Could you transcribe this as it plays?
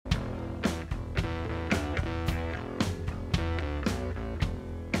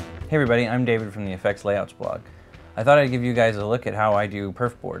Hey everybody, I'm David from the Effects Layouts blog. I thought I'd give you guys a look at how I do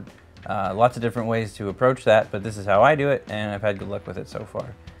Perfboard. Lots of different ways to approach that, but this is how I do it, and I've had good luck with it so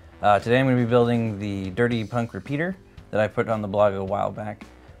far. Today I'm going to be building the Dirty Punk repeater that I put on the blog a while back.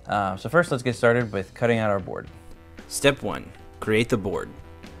 So first let's get started with cutting out our board. Step 1. Create the board.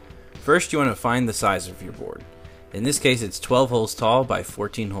 First you want to find the size of your board. In this case it's 12 holes tall by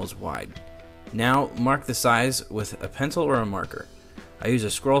 14 holes wide. Now mark the size with a pencil or a marker. I use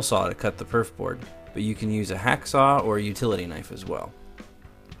a scroll saw to cut the perf board, but you can use a hacksaw or a utility knife as well.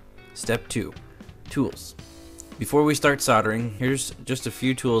 Step 2. Tools. Before we start soldering, here's just a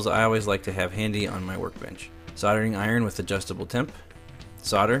few tools I always like to have handy on my workbench. Soldering iron with adjustable temp,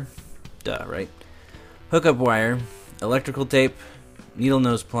 solder, duh, right? Hookup wire, electrical tape, needle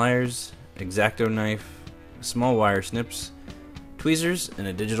nose pliers, X-Acto knife, small wire snips, tweezers, and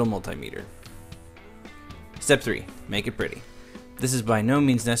a digital multimeter. Step 3. Make it pretty. This is by no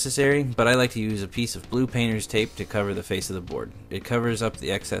means necessary, but I like to use a piece of blue painter's tape to cover the face of the board. It covers up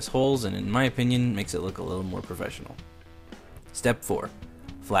the excess holes and in my opinion makes it look a little more professional. Step 4.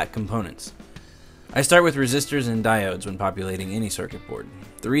 Flat components. I start with resistors and diodes when populating any circuit board.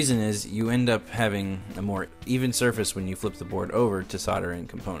 The reason is you end up having a more even surface when you flip the board over to solder in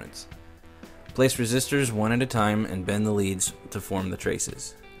components. Place resistors one at a time and bend the leads to form the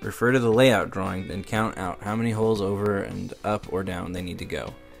traces. Refer to the layout drawing and count out how many holes over and up or down they need to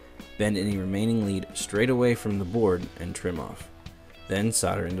go. Bend any remaining lead straight away from the board and trim off. Then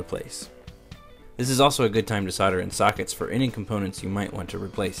solder into place. This is also a good time to solder in sockets for any components you might want to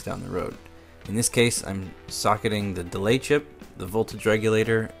replace down the road. In this case, I'm socketing the delay chip, the voltage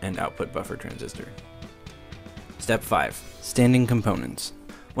regulator, and output buffer transistor. Step 5. Standing components.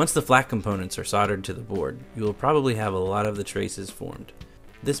 Once the flat components are soldered to the board, you will probably have a lot of the traces formed.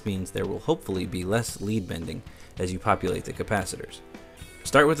 This means there will hopefully be less lead bending as you populate the capacitors.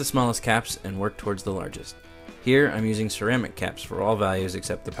 Start with the smallest caps and work towards the largest. Here I'm using ceramic caps for all values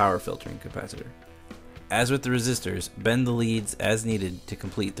except the power filtering capacitor. As with the resistors, bend the leads as needed to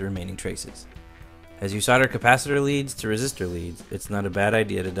complete the remaining traces. As you solder capacitor leads to resistor leads, it's not a bad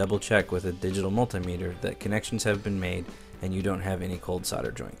idea to double check with a digital multimeter that connections have been made and you don't have any cold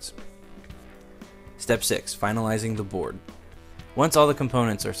solder joints. Step 6. Finalizing the board. Once all the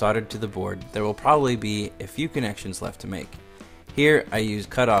components are soldered to the board, there will probably be a few connections left to make. Here I use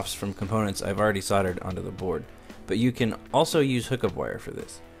cutoffs from components I've already soldered onto the board, but you can also use hookup wire for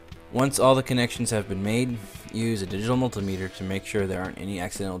this. Once all the connections have been made, use a digital multimeter to make sure there aren't any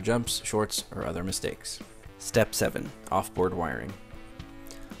accidental jumps, shorts, or other mistakes. Step 7. Offboard wiring.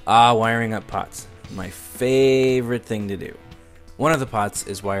 Wiring up pots. My favorite thing to do. One of the pots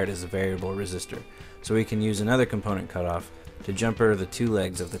is wired as a variable resistor, so we can use another component cutoff to jumper the two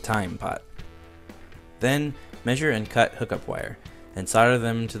legs of the time pot. Then measure and cut hookup wire and solder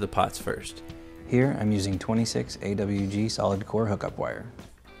them to the pots first. Here I'm using 26 AWG solid core hookup wire.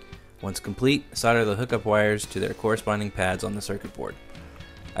 Once complete, solder the hookup wires to their corresponding pads on the circuit board.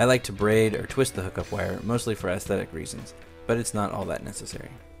 I like to braid or twist the hookup wire mostly for aesthetic reasons, but it's not all that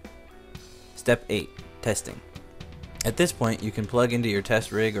necessary. Step 8. Testing. At this point you can plug into your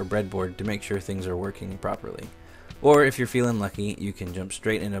test rig or breadboard to make sure things are working properly. Or if you're feeling lucky, you can jump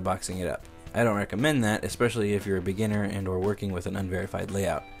straight into boxing it up. I don't recommend that, especially if you're a beginner and or working with an unverified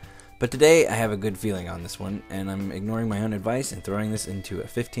layout. But today I have a good feeling on this one, and I'm ignoring my own advice and throwing this into a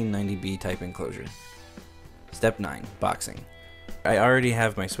 1590B type enclosure. Step 9. Boxing. I already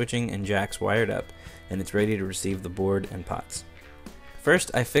have my switching and jacks wired up, and it's ready to receive the board and pots.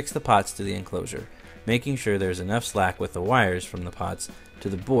 First I fix the pots to the enclosure, making sure there's enough slack with the wires from the pots to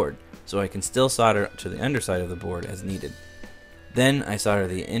the board, so I can still solder to the underside of the board as needed. Then I solder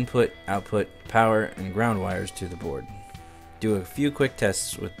the input, output, power, and ground wires to the board. Do a few quick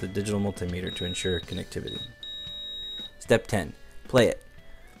tests with the digital multimeter to ensure connectivity. Step 10. Play it.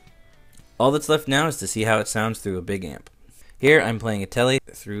 All that's left now is to see how it sounds through a big amp. Here I'm playing a tele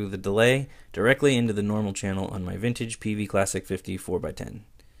through the delay directly into the normal channel on my vintage PV Classic 50 4x10.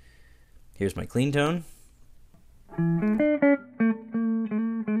 Here's my clean tone.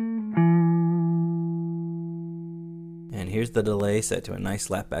 And here's the delay set to a nice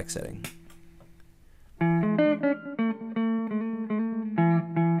slapback setting.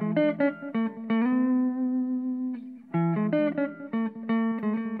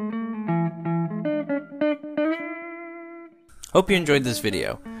 Hope you enjoyed this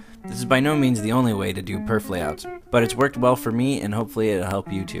video. This is by no means the only way to do perf layouts, but it's worked well for me and hopefully it'll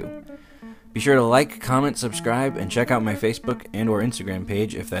help you too. Be sure to like, comment, subscribe, and check out my Facebook and or Instagram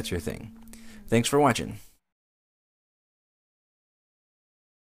page if that's your thing. Thanks for watching.